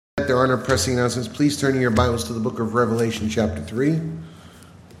there are no pressing announcements, please turn in your Bibles to the book of Revelation chapter 3.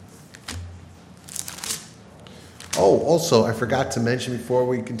 Oh, also, I forgot to mention before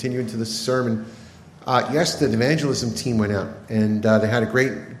we continue into the sermon, yesterday the evangelism team went out, and they had a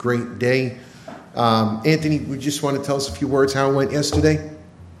great day. Anthony, we just want to tell us a few words how it went yesterday?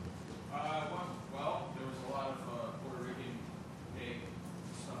 Well, there was a lot of Puerto Rican Day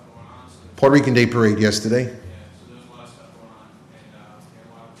stuff going on. Puerto Rican Day parade yesterday. Yeah, so there was a lot of stuff going on, and we had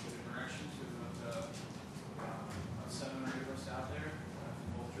a lot of good interactions with about 700 of us out there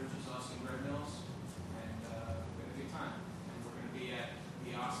from both churches, Austin and Red Mills, and we had a good time. And we're going to be at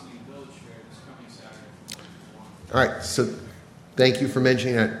the Austin Village Fair this coming Saturday. All right, so thank you for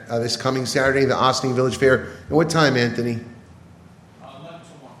mentioning that. This coming Saturday, the Austin Village Fair. And what time, Anthony?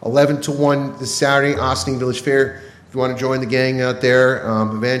 11 to 1 this Saturday, Austin Village Fair. If you want to join the gang out there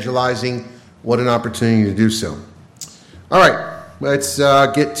evangelizing, what an opportunity to do so. All right, let's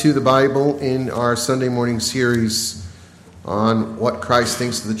get to the Bible in our Sunday morning series on what Christ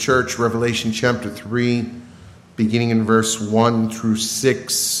thinks of the church, Revelation chapter 3, beginning in verse 1 through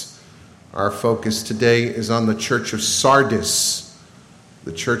 6. Our focus today is on the church of Sardis.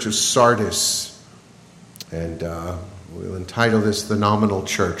 The church of Sardis. And we'll entitle this The Nominal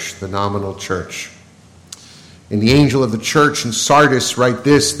Church. The Nominal Church. And the angel of the church in Sardis write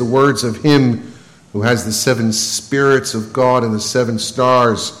this, the words of him who has the 7 spirits of God and the 7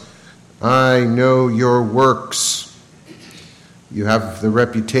 stars. I know your works. You have the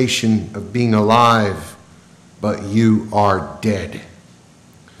reputation of being alive, but you are dead.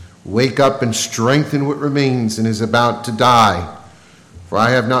 Wake up and strengthen what remains and is about to die. For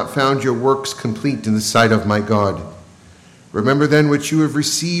I have not found your works complete in the sight of my God. Remember then what you have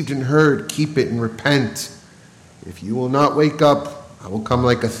received and heard. Keep it and repent. If you will not wake up, I will come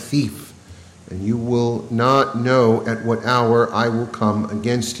like a thief, and you will not know at what hour I will come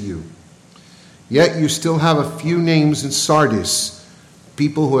against you. Yet you still have a few names in Sardis,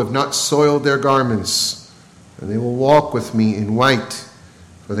 people who have not soiled their garments, and they will walk with me in white,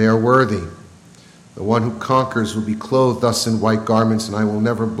 for they are worthy. The one who conquers will be clothed thus in white garments, and I will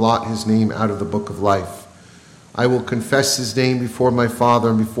never blot his name out of the book of life. I will confess his name before my Father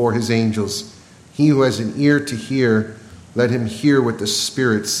and before his angels. He who has an ear to hear, let him hear what the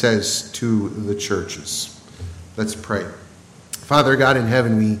Spirit says to the churches. Let's pray. Father God in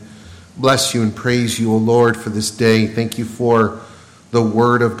heaven, we bless you and praise you, O Lord, for this day. Thank you for the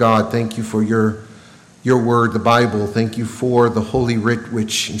word of God. Thank you for your word, the Bible. Thank you for the Holy Writ,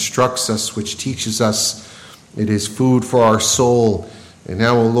 which instructs us, which teaches us. It is food for our soul. And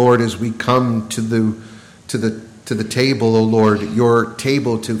now, O Lord, as we come to the table, O Lord, your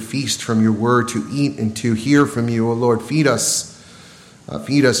table to feast from your word, to eat and to hear from you, O Lord, feed us,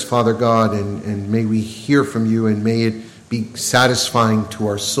 Father God, and may we hear from you, and may it be satisfying to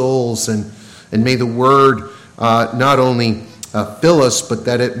our souls, and may the word not only fill us, but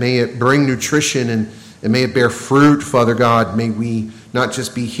that it bring nutrition, and may it bear fruit, Father God. May we not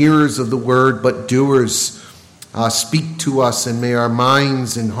just be hearers of the word, but doers. Speak to us, and may our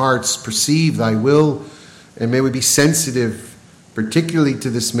minds and hearts perceive thy will, and may we be sensitive, particularly to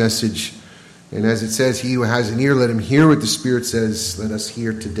this message. And as it says, he who has an ear, let him hear what the Spirit says. Let us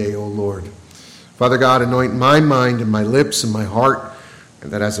hear today, O Lord. Father God, anoint my mind and my lips and my heart, and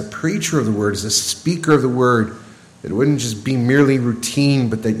that as a preacher of the word, as a speaker of the word, it wouldn't just be merely routine,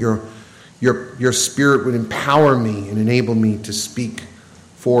 but that your Spirit would empower me and enable me to speak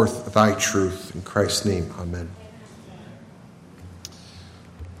forth thy truth. In Christ's name, amen.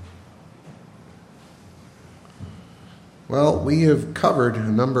 Well, we have covered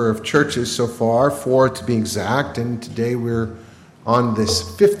a number of churches so far, 4 to be exact, and today we're on this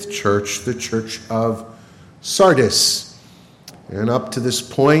 5th church, the church of Sardis. And up to this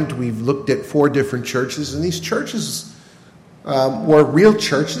point, we've looked at 4 different churches, and these churches were real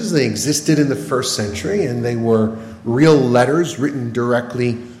churches. They existed in the 1st century, and they were real letters written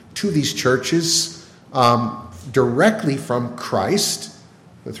directly to these churches, directly from Christ,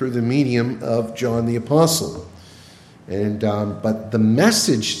 through the medium of John the Apostle. And but the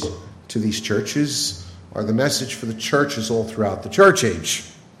message to these churches are the message for the churches all throughout the church age.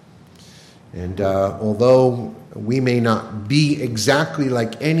 And although we may not be exactly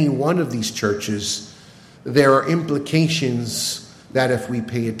like any one of these churches, there are implications that if we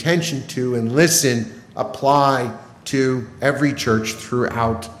pay attention to and listen, apply to every church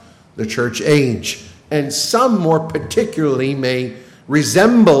throughout the church age. And some more particularly may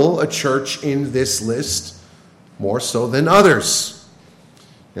resemble a church in this list more so than others.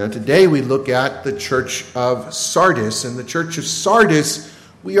 Now today we look at the church of Sardis, and the church of Sardis,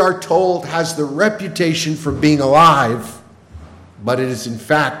 we are told, has the reputation for being alive, but it is in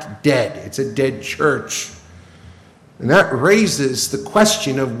fact dead. It's a dead church. And that raises the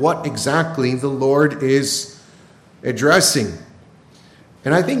question of what exactly the Lord is addressing.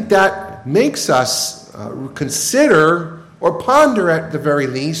 And I think that makes us consider or ponder at the very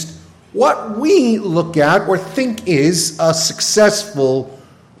least what we look at or think is a successful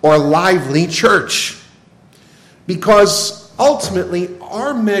or lively church. Because ultimately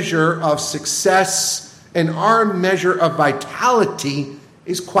our measure of success and our measure of vitality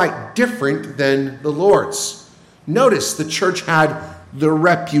is quite different than the Lord's. Notice the church had the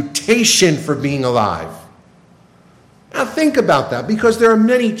reputation for being alive. Now think about that, because there are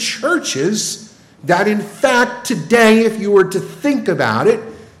many churches that in fact today, if you were to think about it,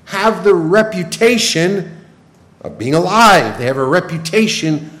 have the reputation of being alive. They have a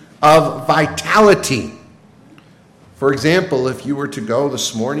reputation of vitality. For example, if you were to go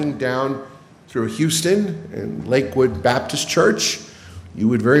this morning down through Houston and Lakewood Baptist Church, you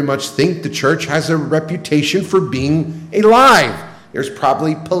would very much think the church has a reputation for being alive. There's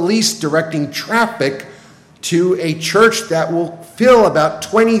probably police directing traffic to a church that will fill about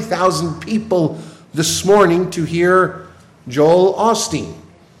 20,000 people this morning to hear Joel Osteen.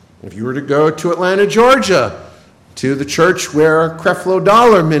 If you were to go to Atlanta, Georgia, to the church where Creflo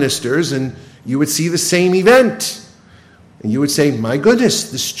Dollar ministers, and you would see the same event, and you would say, my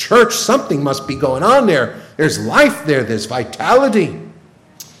goodness, this church, something must be going on there. There's life there, there's vitality.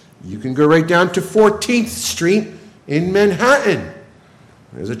 You can go right down to 14th Street in Manhattan.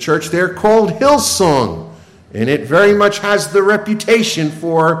 There's a church there called Hillsong, and it very much has the reputation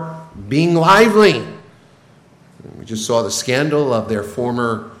for being lively. We just saw the scandal of their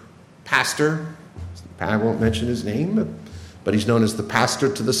former pastor. I won't mention his name, but he's known as the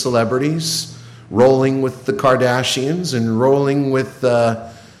pastor to the celebrities, rolling with the Kardashians and rolling with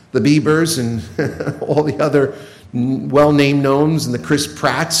the Biebers and all the other well-named gnomes and the Chris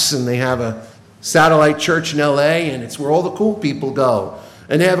Pratts, and they have a satellite church in L.A., and it's where all the cool people go.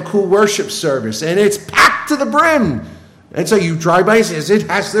 And they have a cool worship service, and it's packed to the brim. And so you drive by and says it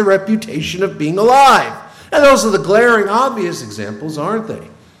has the reputation of being alive. And those are the glaring, obvious examples, aren't they?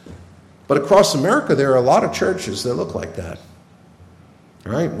 But across America, there are a lot of churches that look like that.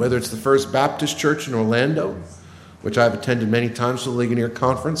 All right? Whether it's the First Baptist Church in Orlando, which I've attended many times for the Ligonier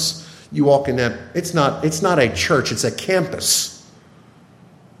Conference. You walk in that, it's not a church, it's a campus.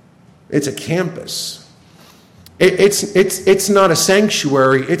 It's a campus. It's not a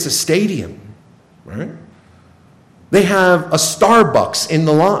sanctuary, it's a stadium. Right? They have a Starbucks in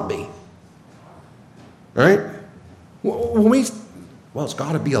the lobby. Right? Well, it's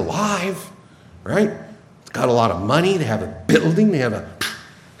got to be alive, right? It's got a lot of money. They have a building. They have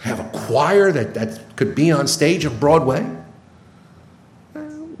a choir that could be on stage on Broadway.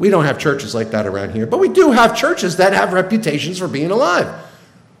 We don't have churches like that around here, but we do have churches that have reputations for being alive.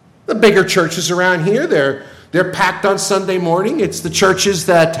 The bigger churches around here, they're packed on Sunday morning. It's the churches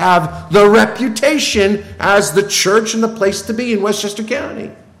that have the reputation as the church and the place to be in Westchester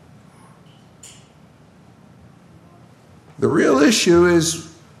County. The real issue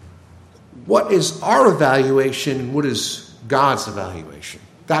is, what is our evaluation and what is God's evaluation?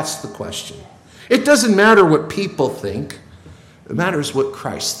 That's the question. It doesn't matter what people think. It matters what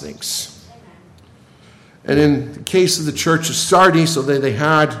Christ thinks. And in the case of the church of Sardis, although they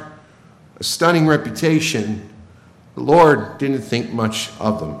had a stunning reputation, the Lord didn't think much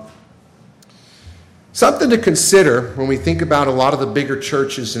of them. Something to consider when we think about a lot of the bigger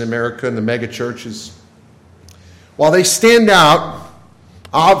churches in America and the mega churches. While they stand out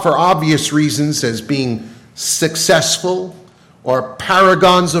for obvious reasons as being successful or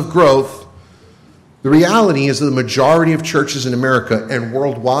paragons of growth, the reality is that the majority of churches in America and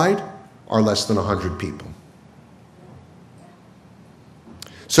worldwide are less than 100 people.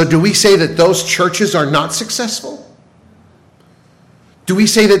 So do we say that those churches are not successful? Do we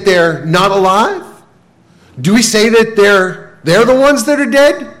say that they're not alive? Do we say that they're the ones that are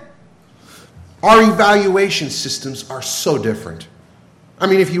dead? Our evaluation systems are so different. I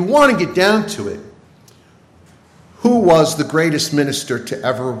mean, if you want to get down to it, who was the greatest minister to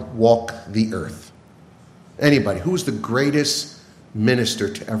ever walk the earth? Anybody? Who was the greatest minister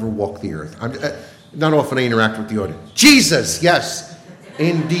to ever walk the earth? Not often I interact with the audience. Jesus, yes,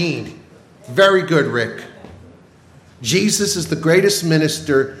 indeed. Very good, Rick. Jesus is the greatest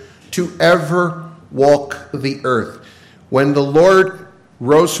minister to ever walk the earth. When the Lord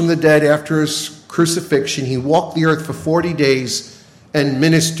rose from the dead after his crucifixion, he walked the earth for 40 days and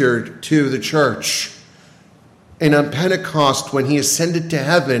ministered to the church. And on Pentecost, when he ascended to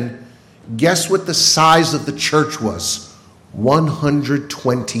heaven, guess what the size of the church was?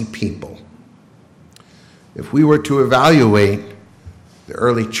 120 people. If we were to evaluate the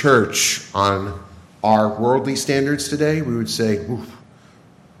early church on our worldly standards today, we would say, oof,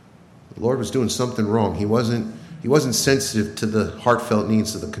 the Lord was doing something wrong. He wasn't sensitive to the heartfelt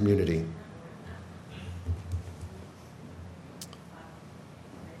needs of the community.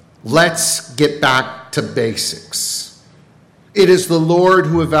 Let's get back to basics. It is the Lord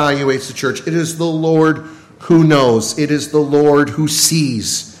who evaluates the church. It is the Lord who knows. It is the Lord who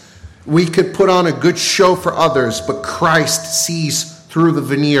sees. We could put on a good show for others, but Christ sees through the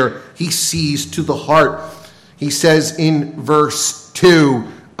veneer. He sees to the heart. He says in verse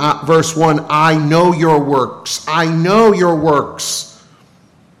 1, I know your works. I know your works.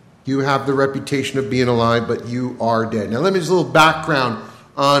 You have the reputation of being alive, but you are dead. Now let me just a little background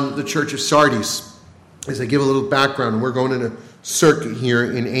on the church of Sardis. As I give a little background, and we're going in a circuit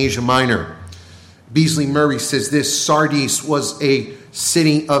here in Asia Minor. Beasley Murray says this: Sardis was a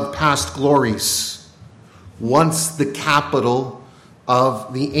city of past glories, once the capital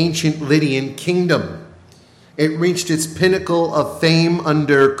of the ancient Lydian kingdom. It reached its pinnacle of fame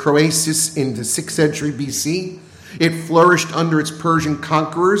under Croesus in the 6th century BC. It flourished under its Persian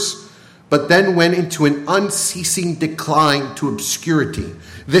conquerors, but then went into an unceasing decline to obscurity.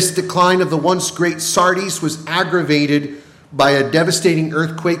 This decline of the once great Sardis was aggravated by a devastating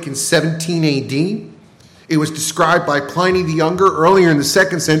earthquake in 17 AD. It was described by Pliny the Younger earlier in the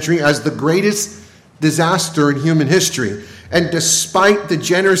 2nd century as the greatest disaster in human history. And despite the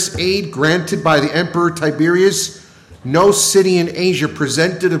generous aid granted by the Emperor Tiberius, no city in Asia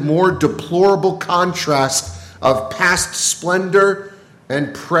presented a more deplorable contrast of past splendor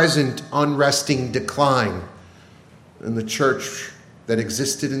and present unresting decline. And the church that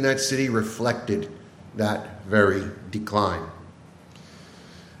existed in that city reflected that very decline.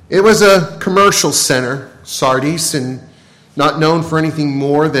 It was a commercial center, Sardis, and not known for anything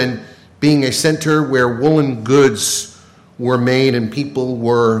more than being a center where woolen goods were made and people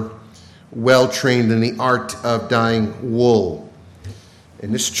were well trained in the art of dyeing wool.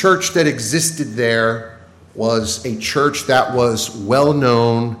 And this church that existed there was a church that was well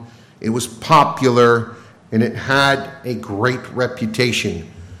known, it was popular, and it had a great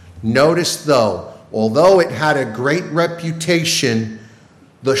reputation. Notice though, although it had a great reputation,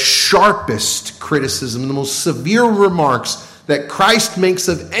 the sharpest criticism, the most severe remarks that Christ makes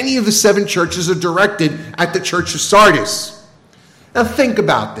of any of the 7 churches are directed at the church of Sardis. Now think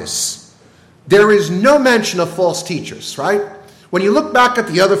about this. There is no mention of false teachers, right? When you look back at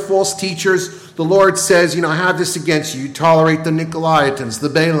the other false teachers, the Lord says, I have this against you. You tolerate the Nicolaitans, the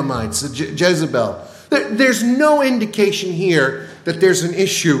Balaamites, the Jezebel. There's no indication here that there's an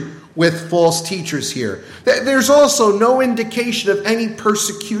issue with false teachers here. There's also no indication of any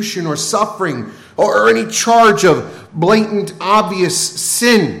persecution or suffering or any charge of blatant, obvious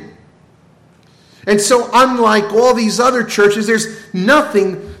sin. And so unlike all these other churches, there's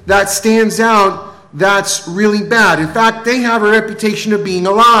nothing that stands out that's really bad. In fact, they have a reputation of being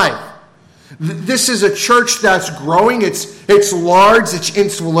alive. This is a church that's growing. It's large. It's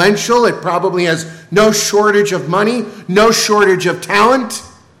influential. It probably has no shortage of money, no shortage of talent.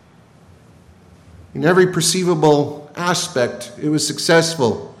 In every perceivable aspect, it was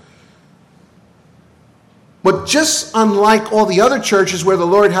successful. But just unlike all the other churches where the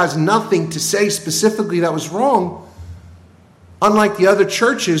Lord has nothing to say specifically that was wrong, unlike the other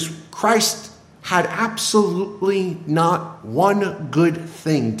churches, Christ had absolutely not one good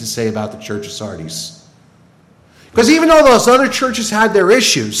thing to say about the church of Sardis. Because even though those other churches had their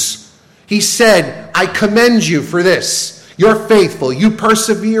issues, he said, I commend you for this. You're faithful. You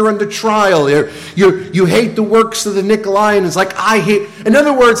persevere under trial. You hate the works of the Nicolaitans like I hate. In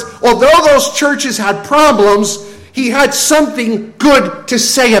other words, although those churches had problems, he had something good to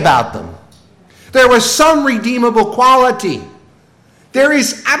say about them. There was some redeemable quality. There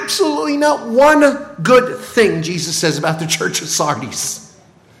is absolutely not one good thing Jesus says about the church of Sardis.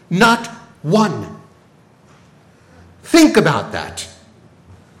 Not one. Think about that.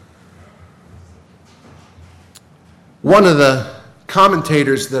 One of the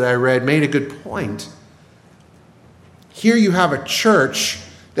commentators that I read made a good point. Here you have a church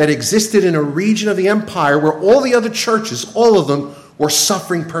that existed in a region of the empire where all the other churches, all of them, were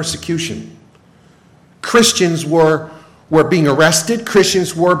suffering persecution. Christians were being arrested.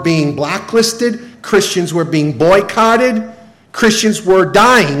 Christians were being blacklisted. Christians were being boycotted. Christians were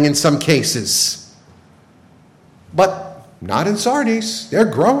dying in some cases. But not in Sardis. They're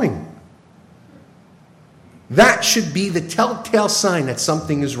growing. That should be the telltale sign that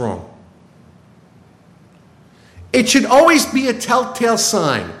something is wrong. It should always be a telltale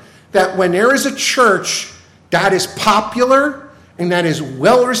sign that when there is a church that is popular and that is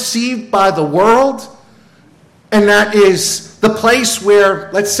well received by the world, and that is the place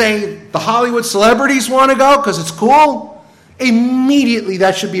where, let's say, the Hollywood celebrities want to go because it's cool, immediately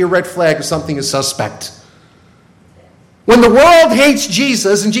that should be a red flag if something is suspect. When the world hates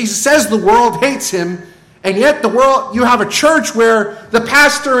Jesus, and Jesus says the world hates him, and yet you have a church where the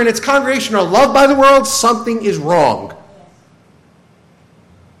pastor and its congregation are loved by the world, something is wrong.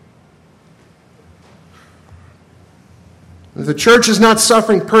 If the church is not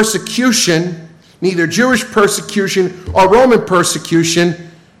suffering persecution, neither Jewish persecution or Roman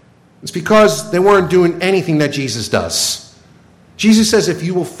persecution, it's because they weren't doing anything that Jesus does. Jesus says, if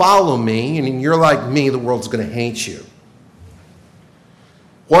you will follow me, and you're like me, the world's going to hate you.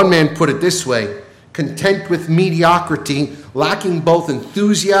 One man put it this way: content with mediocrity, lacking both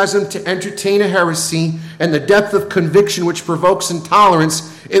enthusiasm to entertain a heresy and the depth of conviction which provokes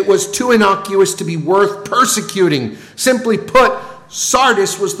intolerance, it was too innocuous to be worth persecuting. Simply put,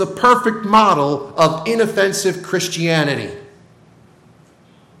 Sardis was the perfect model of inoffensive Christianity.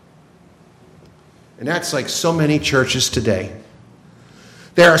 And that's like so many churches today.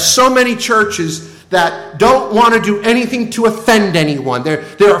 There are so many churches that don't want to do anything to offend anyone.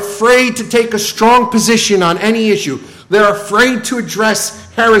 They're afraid to take a strong position on any issue. They're afraid to address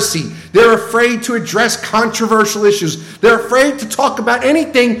heresy. They're afraid to address controversial issues. They're afraid to talk about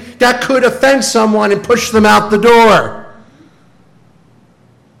anything that could offend someone and push them out the door,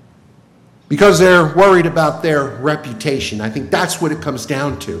 because they're worried about their reputation. I think that's what it comes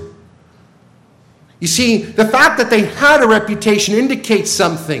down to. You see, the fact that they had a reputation indicates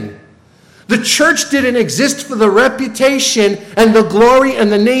something. The church didn't exist for the reputation and the glory and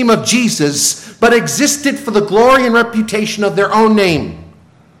the name of Jesus, but existed for the glory and reputation of their own name.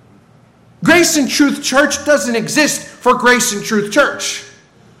 Grace and Truth Church doesn't exist for Grace and Truth Church.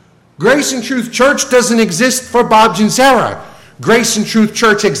 Grace and Truth Church doesn't exist for Bob Genzera. Grace and Truth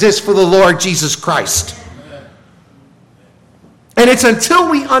Church exists for the Lord Jesus Christ. And it's until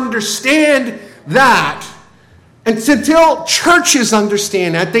we understand that, and until churches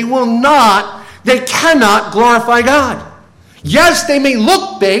understand that, they cannot glorify God. Yes, they may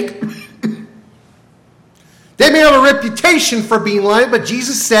look big. They may have a reputation for being like, but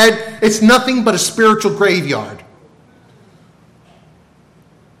Jesus said it's nothing but a spiritual graveyard.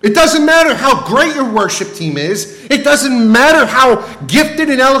 It doesn't matter how great your worship team is. It doesn't matter how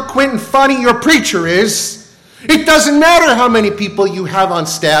gifted and eloquent and funny your preacher is. It doesn't matter how many people you have on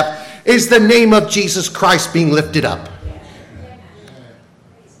staff. Is the name of Jesus Christ being lifted up?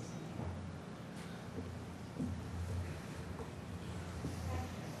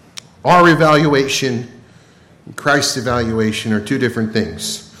 Our evaluation and Christ's evaluation are two different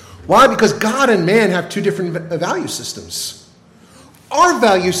things. Why? Because God and man have two different value systems. Our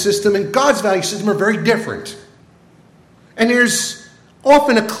value system and God's value system are very different. And there's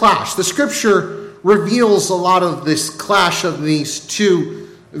often a clash. The scripture reveals a lot of this clash of these two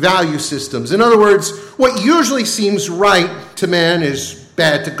value systems. In other words, what usually seems right to man is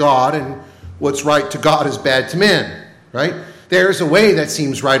bad to God, and what's right to God is bad to man, right? There's a way that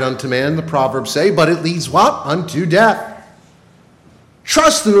seems right unto man, the Proverbs say, but it leads what? Unto death.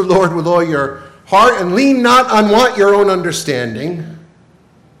 Trust in the Lord with all your heart and lean not on what? Your own understanding.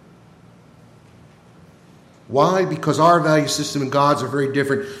 Why? Because our value system and God's are very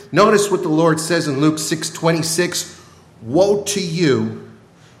different. Notice what the Lord says in Luke 6:26. Woe to you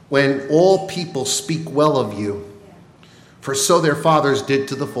when all people speak well of you, for so their fathers did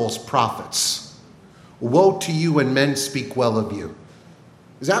to the false prophets. Woe to you when men speak well of you.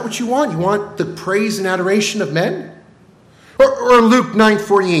 Is that what you want? You want the praise and adoration of men? Or Luke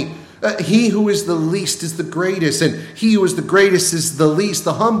 9:48, he who is the least is the greatest, and he who is the greatest is the least.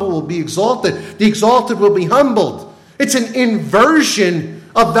 The humble will be exalted, the exalted will be humbled. It's an inversion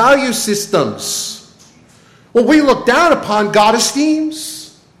of value systems. What we look down upon, God esteems.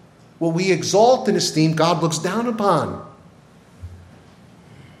 What we exalt and esteem, God looks down upon.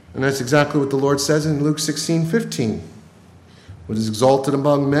 And that's exactly what the Lord says in Luke 16:15. What is exalted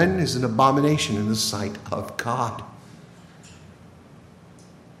among men is an abomination in the sight of God.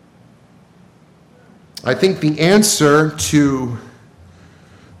 I think the answer to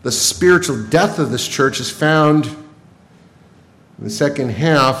the spiritual death of this church is found in the second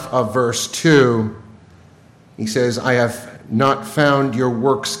half of verse 2. He says, I have not found your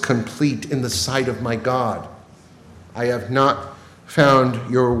works complete in the sight of my God. I have not found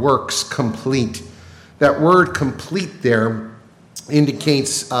your works complete. That word complete there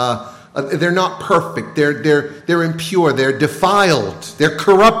indicates they're not perfect. They're impure. They're defiled. They're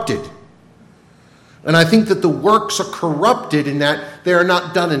corrupted. And I think that the works are corrupted in that they are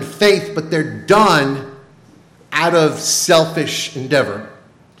not done in faith, but they're done out of selfish endeavor.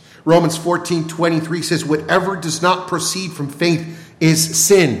 Romans 14:23 says, whatever does not proceed from faith is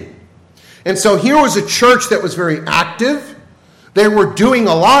sin. And so here was a church that was very active. They were doing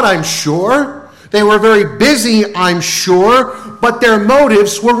a lot, I'm sure. They were very busy, I'm sure, but their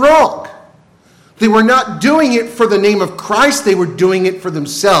motives were wrong. They were not doing it for the name of Christ, they were doing it for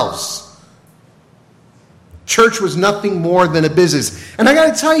themselves. Church was nothing more than a business. And I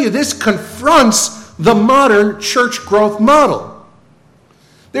got to tell you, this confronts the modern church growth model.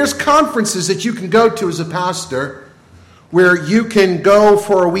 There's conferences that you can go to as a pastor where you can go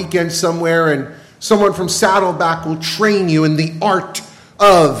for a weekend somewhere and someone from Saddleback will train you in the art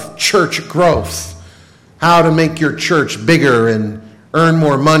of church growth, how to make your church bigger and earn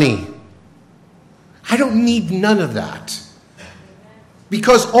more money. I don't need none of that,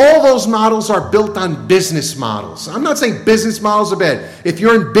 because all those models are built on business models. I'm not saying business models are bad. If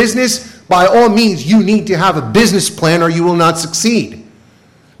you're in business, by all means, you need to have a business plan or you will not succeed.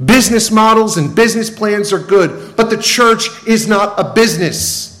 Business models and business plans are good, but the church is not a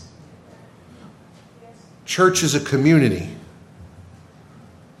business. Church is a community.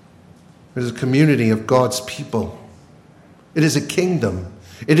 It is a community of God's people. It is a kingdom.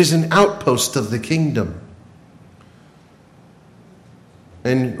 It is an outpost of the kingdom.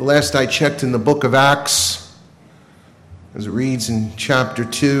 And last I checked in the book of Acts, as it reads in chapter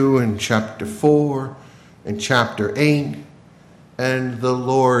 2 and chapter 4 and chapter 8, and the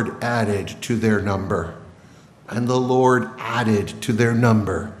Lord added to their number. And the Lord added to their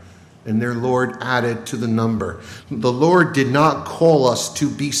number. And their Lord added to the number. The Lord did not call us to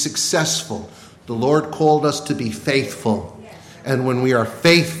be successful. The Lord called us to be faithful. And when we are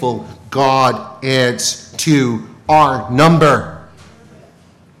faithful, God adds to our number.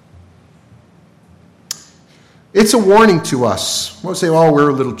 It's a warning to us. I won't say, oh, we're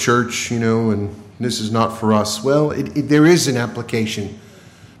a little church, and this is not for us. Well, there is an application,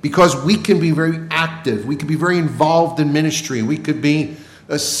 because we can be very active. We could be very involved in ministry. We could be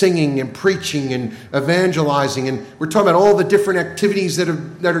singing and preaching and evangelizing. And we're talking about all the different activities that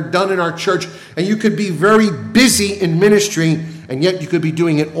are done in our church. And you could be very busy in ministry, and yet you could be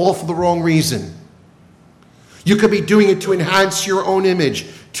doing it all for the wrong reason. You could be doing it to enhance your own image,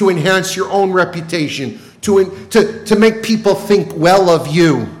 to enhance your own reputation, to make people think well of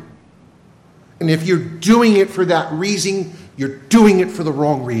you. And if you're doing it for that reason, you're doing it for the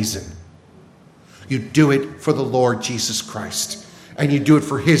wrong reason. You do it for the Lord Jesus Christ. And you do it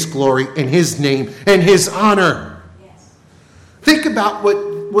for His glory and His name and His honor. Yes. Think about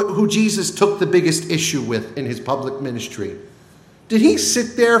who Jesus took the biggest issue with in His public ministry. Did He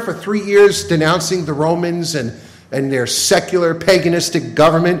sit there for 3 years denouncing the Romans and their secular paganistic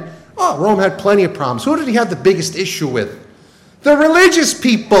government? Oh, Rome had plenty of problems. Who did He have the biggest issue with? The religious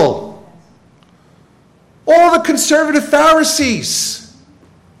people. All the conservative Pharisees.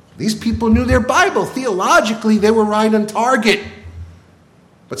 These people knew their Bible. Theologically, they were right on target.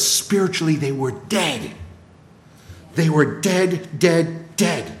 But spiritually, they were dead. They were dead, dead,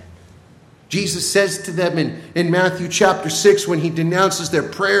 dead. Jesus says to them in Matthew chapter 6, when He denounces their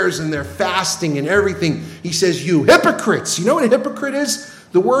prayers and their fasting and everything, He says, you hypocrites. You know what a hypocrite is?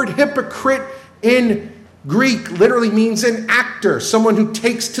 The word hypocrite in Greek literally means an actor, someone who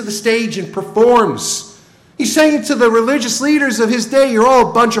takes to the stage and performs. He's saying to the religious leaders of His day, you're all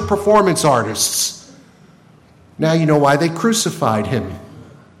a bunch of performance artists. Now you know why they crucified Him.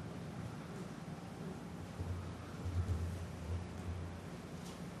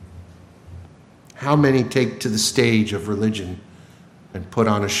 How many take to the stage of religion and put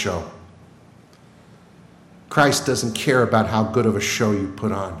on a show? Christ doesn't care about how good of a show you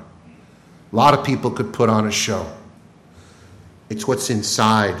put on. A lot of people could put on a show. It's what's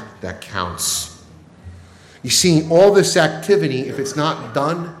inside that counts. You see, all this activity, if it's not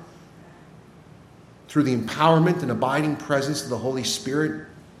done through the empowerment and abiding presence of the Holy Spirit,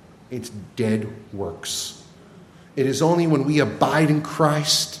 it's dead works. It is only when we abide in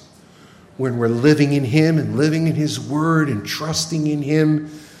Christ, when we're living in Him and living in His Word and trusting in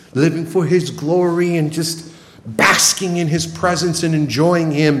Him, living for His glory and just basking in His presence and enjoying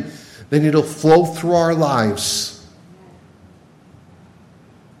Him, then it'll flow through our lives.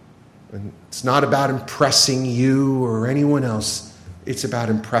 And it's not about impressing you or anyone else. It's about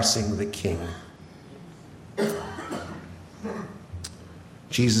impressing the King.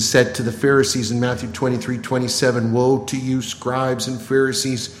 Jesus said to the Pharisees in Matthew 23:27, woe to you, scribes and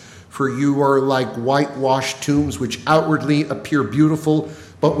Pharisees, for you are like whitewashed tombs, which outwardly appear beautiful,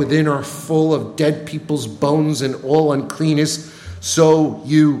 but within are full of dead people's bones and all uncleanness. So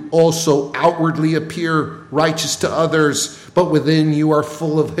you also outwardly appear righteous to others, but within you are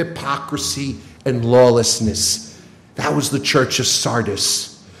full of hypocrisy and lawlessness. That was the church of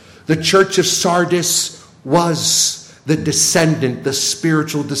Sardis. The church of Sardis was the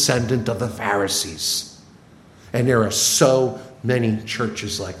spiritual descendant of the Pharisees. And there are so many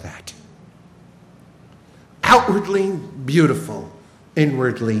churches like that. Outwardly beautiful,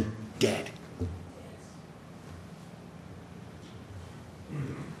 inwardly dead.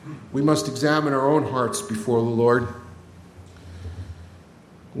 We must examine our own hearts before the Lord.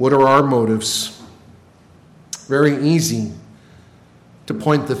 What are our motives? Very easy to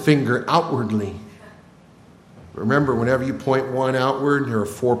point the finger outwardly. Remember, whenever you point one outward, there are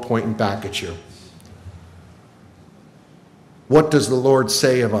four pointing back at you. What does the Lord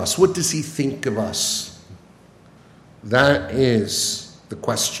say of us? What does he think of us? That is the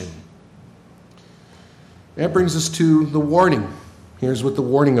question. That brings us to the warning. Here's what the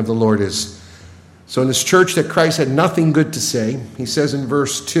warning of the Lord is. So in this church that Christ had nothing good to say, he says in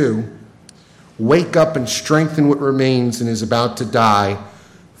verse 2, "Wake up and strengthen what remains and is about to die,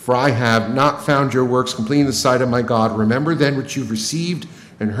 for I have not found your works complete in the sight of my God. Remember then what you've received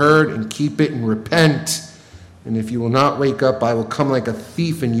and heard, and keep it and repent. And if you will not wake up, I will come like a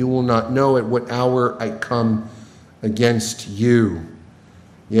thief, and you will not know at what hour I come against you.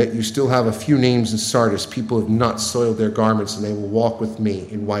 Yet you still have a few names in Sardis, people who have not soiled their garments, and they will walk with me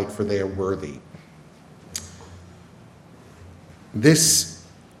in white, for they are worthy." This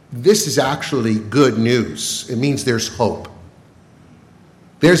is actually good news. It means there's hope.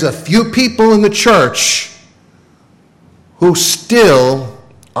 There's a few people in the church who still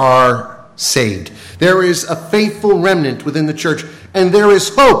are saved. There is a faithful remnant within the church, and there is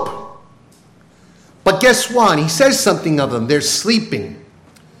hope. But guess what? He says something of them. They're sleeping.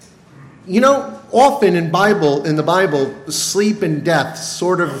 You know, often in the Bible, sleep and death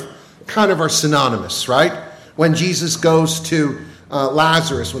kind of are synonymous, right? When Jesus goes to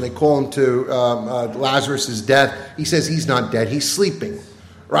Lazarus, when they call him to Lazarus' death, he says he's not dead, he's sleeping.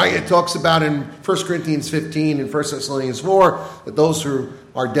 Right? It talks about in 1 Corinthians 15 and 1 Thessalonians 4 that those who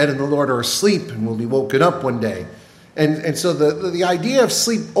are dead in the Lord are asleep and will be woken up one day. And so the idea of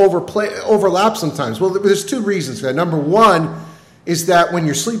sleep overlaps sometimes. Well, there's two reasons for that. Number one is that when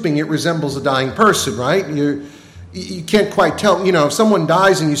you're sleeping, it resembles a dying person, right? You can't quite tell. You know, if someone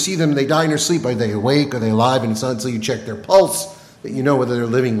dies and you see them, they die in their sleep, are they awake, are they alive? And it's not until you check their pulse that you know whether they're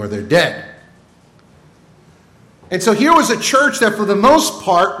living or they're dead. And so here was a church that for the most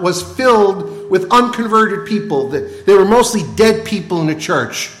part was filled with unconverted people. They were mostly dead people in the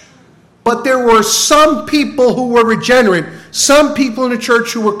church. But there were some people who were regenerate, some people in the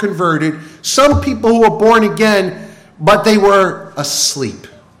church who were converted, some people who were born again, but they were asleep.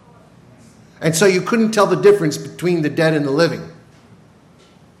 And so you couldn't tell the difference between the dead and the living.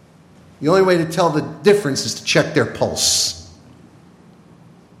 The only way to tell the difference is to check their pulse.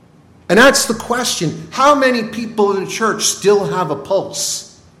 And that's the question. How many people in the church still have a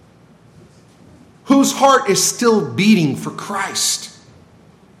pulse? Whose heart is still beating for Christ?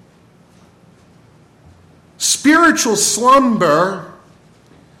 Spiritual slumber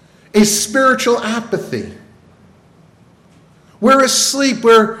is spiritual apathy. We're asleep.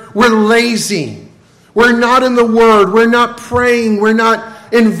 We're lazy. We're not in the Word. We're not praying. We're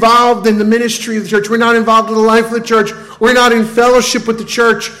not involved in the ministry of the church. We're not involved in the life of the church. We're not in fellowship with the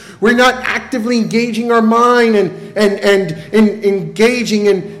church. We're not actively engaging our mind and engaging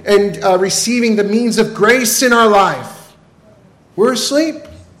and receiving the means of grace in our life. We're asleep.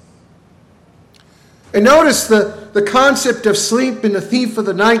 And notice the concept of sleep and the thief of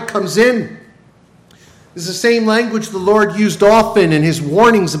the night comes in. It's the same language the Lord used often in his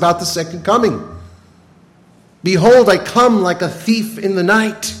warnings about the second coming. Behold, I come like a thief in the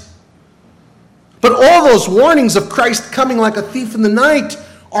night. But all those warnings of Christ coming like a thief in the night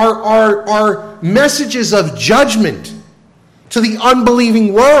are messages of judgment to the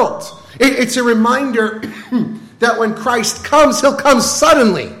unbelieving world. It's a reminder that when Christ comes, he'll come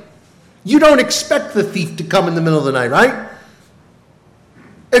suddenly. You don't expect the thief to come in the middle of the night, right?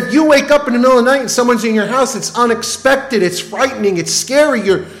 If you wake up in the middle of the night and someone's in your house, it's unexpected, it's frightening, it's scary,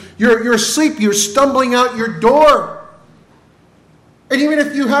 you're asleep, you're stumbling out your door. And even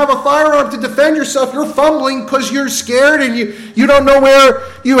if you have a firearm to defend yourself, you're fumbling because you're scared and you don't know where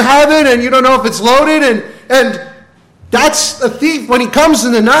you have it and you don't know if it's loaded. And that's a thief when he comes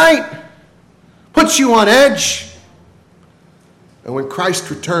in the night, puts you on edge. And when Christ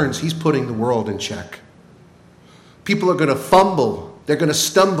returns, he's putting the world in check. People are going to fumble. They're going to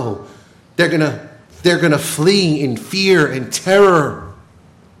stumble. They're going to flee in fear and terror.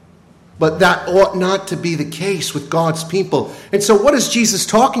 But that ought not to be the case with God's people. And so what is Jesus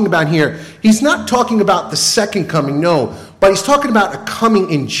talking about here? He's not talking about the second coming, no. But he's talking about a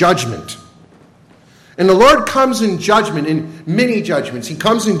coming in judgment. And the Lord comes in judgment, in many judgments. He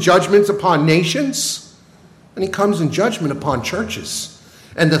comes in judgments upon nations, and he comes in judgment upon churches.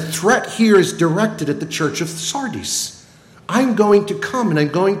 And the threat here is directed at the church of Sardis. I'm going to come and I'm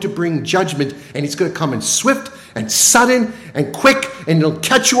going to bring judgment, and it's going to come in swift and sudden and quick, and it'll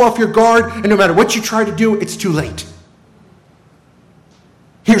catch you off your guard, and no matter what you try to do, it's too late.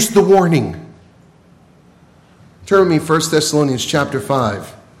 Here's the warning. Turn with me 1 Thessalonians chapter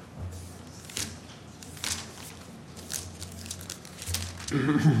 5.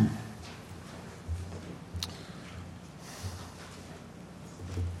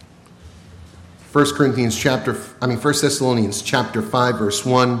 First Thessalonians chapter 5, verse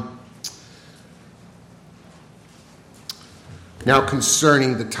 1. Now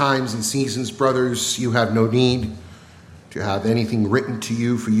concerning the times and seasons, brothers, you have no need to have anything written to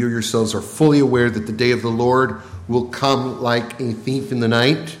you, for you yourselves are fully aware that the day of the Lord will come like a thief in the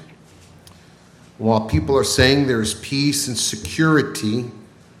night. While people are saying there is peace and security,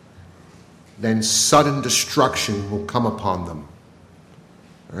 then sudden destruction will come upon them.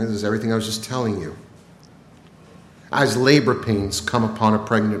 All right, this is everything I was just telling you. As labor pains come upon a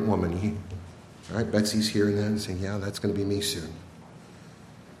pregnant woman. All right, Betsy's hearing that and saying, yeah, that's going to be me soon.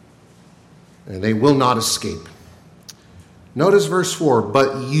 And they will not escape. Notice verse 4.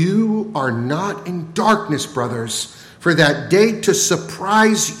 But you are not in darkness, brothers, for that day to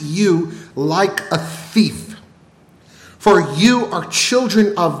surprise you like a thief. For you are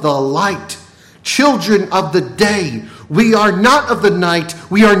children of the light, children of the day. We are not of the night.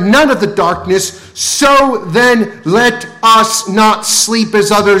 We are none of the darkness. So then let us not sleep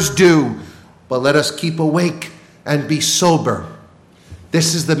as others do, but let us keep awake and be sober.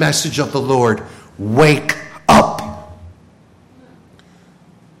 This is the message of the Lord. Wake up.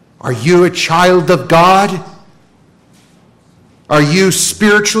 Are you a child of God? Are you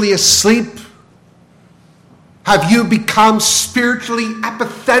spiritually asleep? Have you become spiritually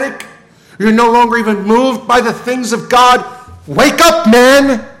apathetic? You're no longer even moved by the things of God. Wake up,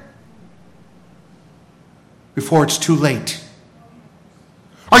 man, before it's too late.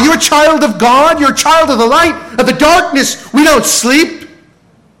 Are you a child of God? You're a child of the light, of the darkness. We don't sleep.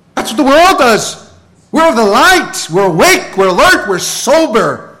 That's what the world does. We're of the light. We're awake. We're alert. We're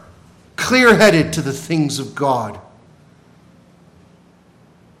sober. Clear-headed to the things of God.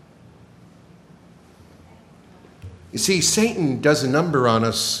 You see, Satan does a number on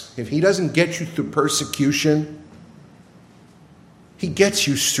us. If he doesn't get you through persecution, he gets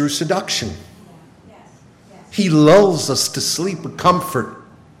you through seduction. He lulls us to sleep with comfort.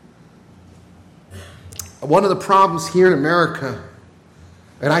 One of the problems here in America,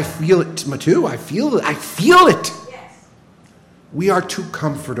 and I feel it too, I feel it. Yes. We are too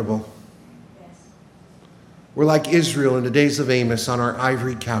comfortable. Yes. We're like Israel in the days of Amos on our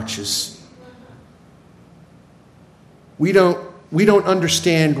ivory couches. We don't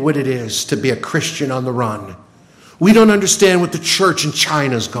understand what it is to be a Christian on the run. We don't understand what the church in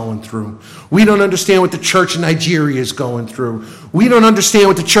China is going through. We don't understand what the church in Nigeria is going through. We don't understand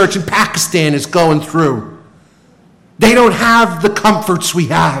what the church in Pakistan is going through. They don't have the comforts we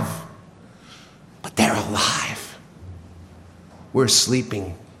have, but they're alive. We're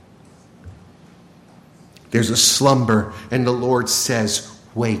sleeping. There's a slumber, and the Lord says,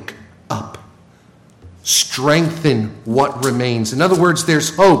 wake up. Strengthen what remains. In other words,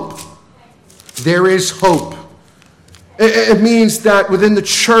 there's hope. There is hope. It means that within the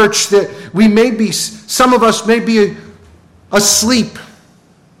church that some of us may be asleep,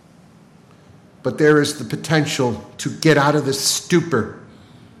 but there is the potential to get out of this stupor.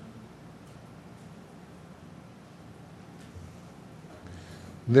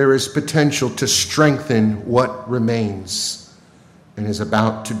 There is potential to strengthen what remains and is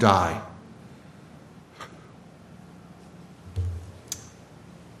about to die.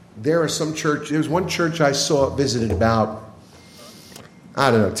 There's one church I visited about,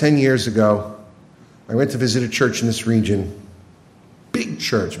 10 years ago. I went to visit a church in this region. Big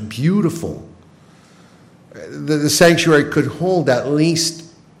church, beautiful. The sanctuary could hold at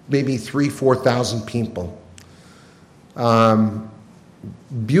least maybe 3,000-4,000 people.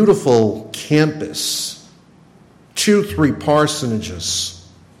 Beautiful campus, 2-3 parsonages.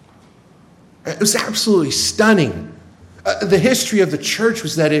 It was absolutely stunning. The history of the church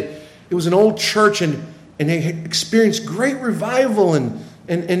was that it was an old church, and they experienced great revival and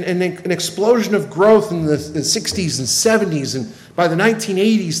an explosion of growth in the 60s and 70s. And by the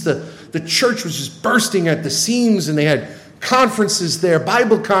 1980s, the church was just bursting at the seams, and they had conferences there,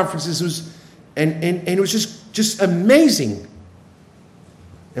 Bible conferences. It was just amazing.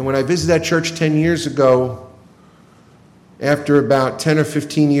 And when I visited that church 10 years ago, after about 10 or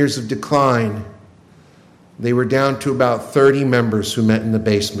 15 years of decline, they were down to about 30 members who met in the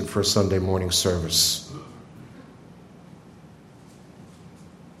basement for a Sunday morning service.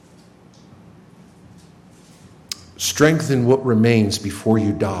 Strengthen what remains before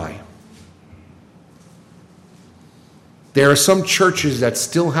you die. There are some churches that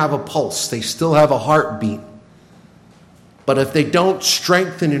still have a pulse. They still have a heartbeat. But if they don't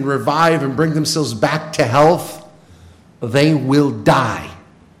strengthen and revive and bring themselves back to health, they will die.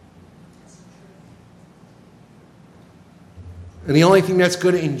 And the only thing that's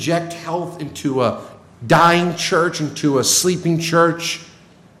going to inject health into a dying church, into a sleeping church,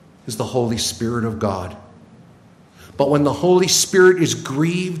 is the Holy Spirit of God. But when the Holy Spirit is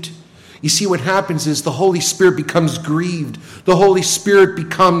grieved, you see what happens is the Holy Spirit becomes grieved. The Holy Spirit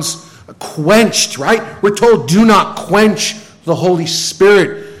becomes quenched, right? We're told, do not quench the Holy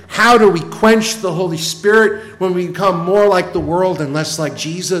Spirit. How do we quench the Holy Spirit? When we become more like the world and less like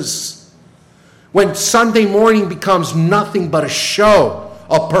Jesus. When Sunday morning becomes nothing but a show,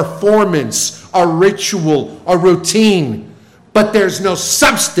 a performance, a ritual, a routine. But there's no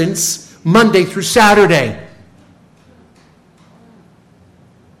substance Monday through Saturday.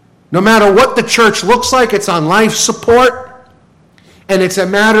 No matter what the church looks like, it's on life support. And it's a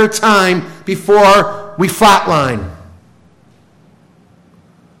matter of time before we flatline.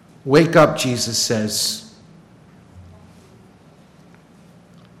 Wake up, Jesus says.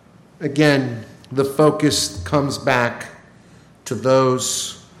 Again, the focus comes back to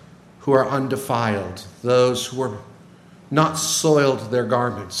those who are undefiled, those who are not soiled their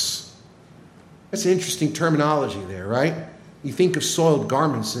garments. That's an interesting terminology there, right? You think of soiled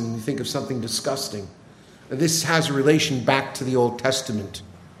garments and you think of something disgusting. This has a relation back to the Old Testament.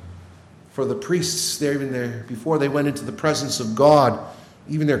 For the priests, before they went into the presence of God,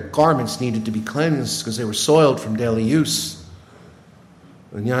 even their garments needed to be cleansed because they were soiled from daily use.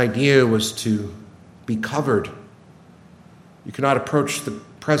 And the idea was to be covered. You cannot approach the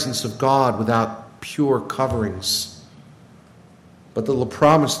presence of God without pure coverings. But the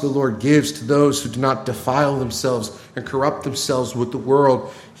promise the Lord gives to those who do not defile themselves and corrupt themselves with the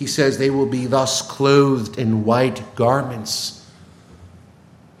world, he says they will be thus clothed in white garments.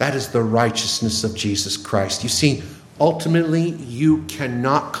 That is the righteousness of Jesus Christ. You see, ultimately, you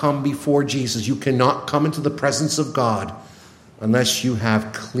cannot come before Jesus. You cannot come into the presence of God unless you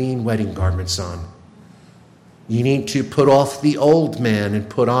have clean wedding garments on. You need to put off the old man and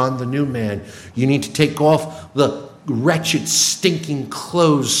put on the new man. You need to take off the wretched, stinking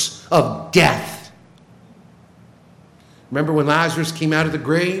clothes of death. Remember when Lazarus came out of the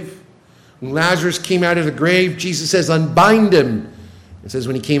grave? When Lazarus came out of the grave, Jesus says, unbind him. It says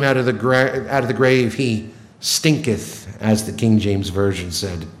when he came out of the grave, he stinketh, as the King James Version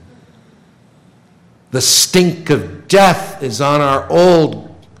said. The stink of death is on our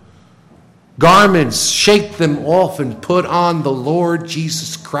old garments. Shake them off and put on the Lord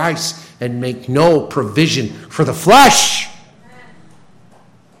Jesus Christ and make no provision for the flesh.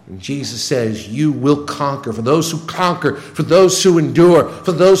 And Jesus says, you will conquer. For those who conquer, for those who endure,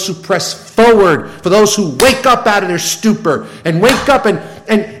 for those who press forward, for those who wake up out of their stupor and wake up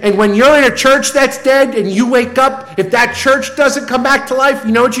and when you're in a church that's dead and you wake up, if that church doesn't come back to life,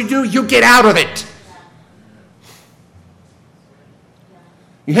 you know what you do? You get out of it.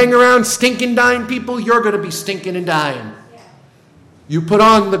 You hang around stinking dying people, you're going to be stinking and dying. You put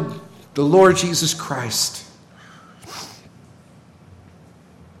on the Lord Jesus Christ.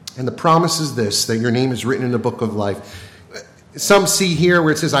 And the promise is this, that your name is written in the book of life. Some see here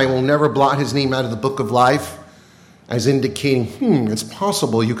where it says, I will never blot his name out of the book of life, as indicating, it's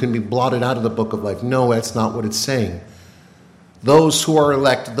possible you can be blotted out of the book of life. No, that's not what it's saying. Those who are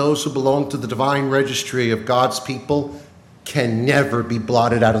elect, those who belong to the divine registry of God's people, can never be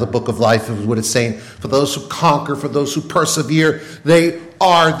blotted out of the book of life, is what it's saying. For those who conquer, for those who persevere, they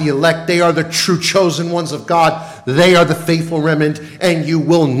are the elect. They are the true chosen ones of God. They are the faithful remnant, and you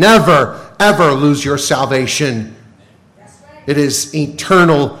will never, ever lose your salvation. It is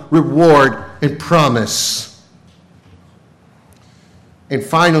eternal reward and promise. And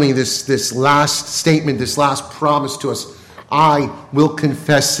finally, this last statement, this last promise to us, I will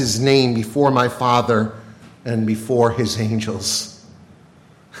confess his name before my Father and before his angels.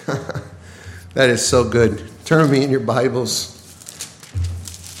 That is so good. Turn with me in your Bibles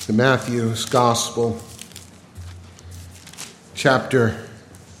to Matthew's Gospel, chapter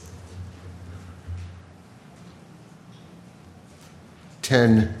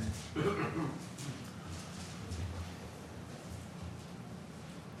 10.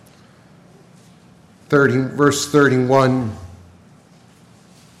 Verse 31.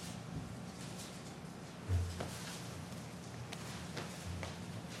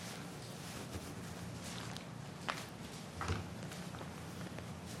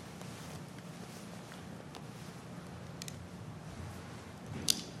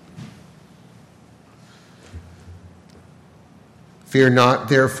 Fear not,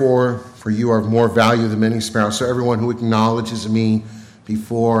 therefore, for you are of more value than many sparrows. So everyone who acknowledges me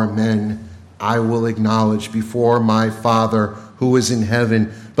before men, I will acknowledge before my Father who is in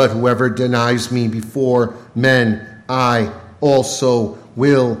heaven. But whoever denies me before men, I also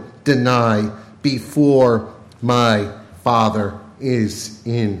will deny before my Father is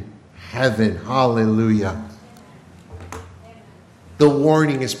in heaven. Hallelujah. The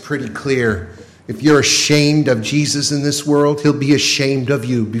warning is pretty clear. If you're ashamed of Jesus in this world, he'll be ashamed of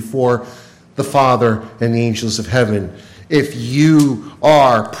you before the Father and the angels of heaven. If you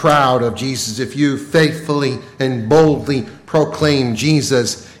are proud of Jesus, if you faithfully and boldly proclaim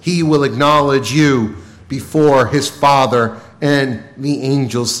Jesus, he will acknowledge you before his Father and the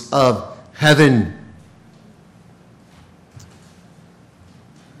angels of heaven.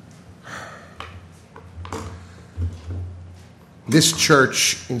 This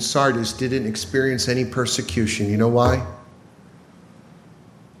church in Sardis didn't experience any persecution. You know why?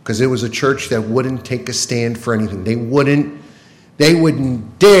 Because it was a church that wouldn't take a stand for anything. They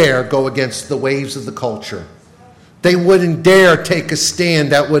wouldn't dare go against the waves of the culture. They wouldn't dare take a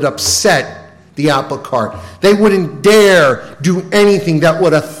stand that would upset the apple cart. They wouldn't dare do anything that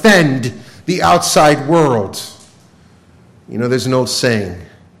would offend the outside world. You know, there's an old saying,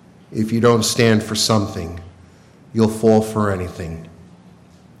 if you don't stand for something, you'll fall for anything.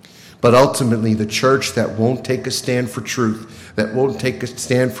 But ultimately, the church that won't take a stand for truth, that won't take a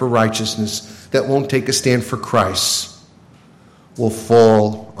stand for righteousness, that won't take a stand for Christ, will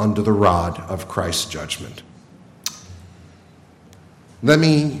fall under the rod of Christ's judgment. Let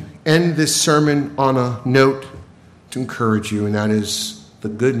me end this sermon on a note to encourage you, and that is the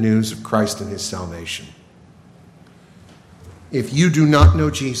good news of Christ and his salvation. If you do not know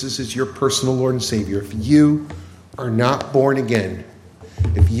Jesus as your personal Lord and Savior, if you are not born again,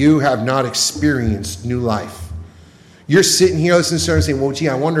 if you have not experienced new life, you're sitting here listening to sermon saying, well, gee,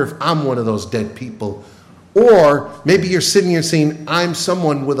 I wonder if I'm one of those dead people. Or maybe you're sitting here saying, I'm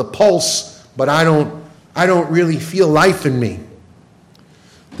someone with a pulse, but I don't really feel life in me.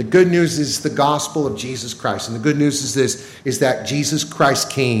 The good news is the gospel of Jesus Christ. And the good news is this, is that Jesus Christ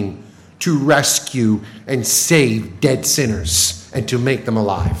came to rescue and save dead sinners and to make them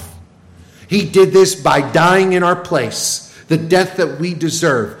alive. He did this by dying in our place, the death that we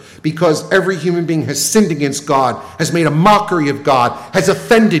deserve, because every human being has sinned against God, has made a mockery of God, has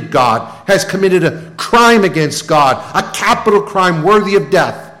offended God, has committed a crime against God, a capital crime worthy of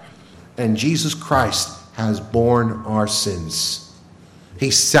death. And Jesus Christ has borne our sins.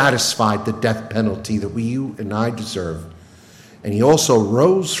 He satisfied the death penalty that you and I deserve. And he also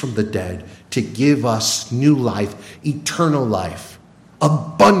rose from the dead to give us new life, eternal life,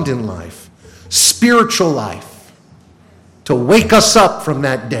 abundant life, spiritual life, to wake us up from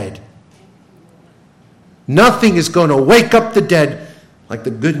that dead. Nothing is going to wake up the dead like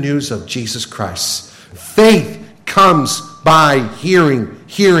the good news of Jesus Christ. Faith comes by hearing,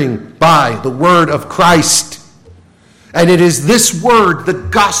 hearing by the word of Christ. And it is this word, the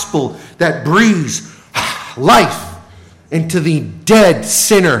gospel, that breathes life into the dead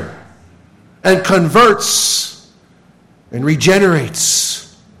sinner and converts and regenerates.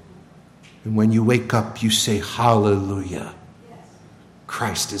 And when you wake up, you say, hallelujah,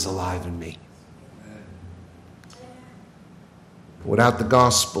 Christ is alive in me. Without the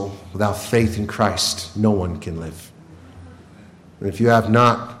gospel, without faith in Christ, no one can live. And if you have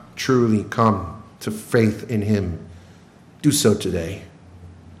not truly come to faith in him, do so today.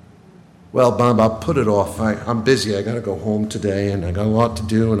 Well, Bob, I'll put it off. I'm busy. I got to go home today, and I got a lot to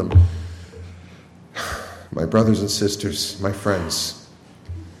do. And my brothers and sisters, my friends,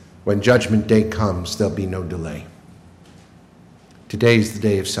 when judgment day comes, there'll be no delay. Today is the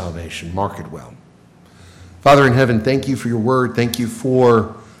day of salvation. Mark it well. Father in heaven, thank you for your word. Thank you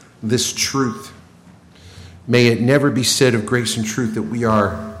for this truth. May it never be said of Grace and Truth that we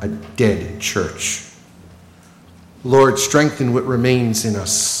are a dead church. Lord, strengthen what remains in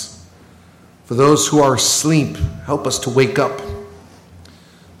us. For those who are asleep, help us to wake up.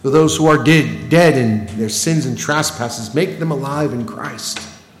 For those who are dead in their sins and trespasses, make them alive in Christ.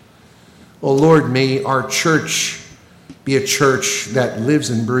 Oh Lord, may our church be a church that lives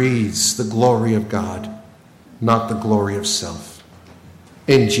and breathes the glory of God, not the glory of self.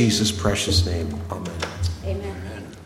 In Jesus' precious name, amen.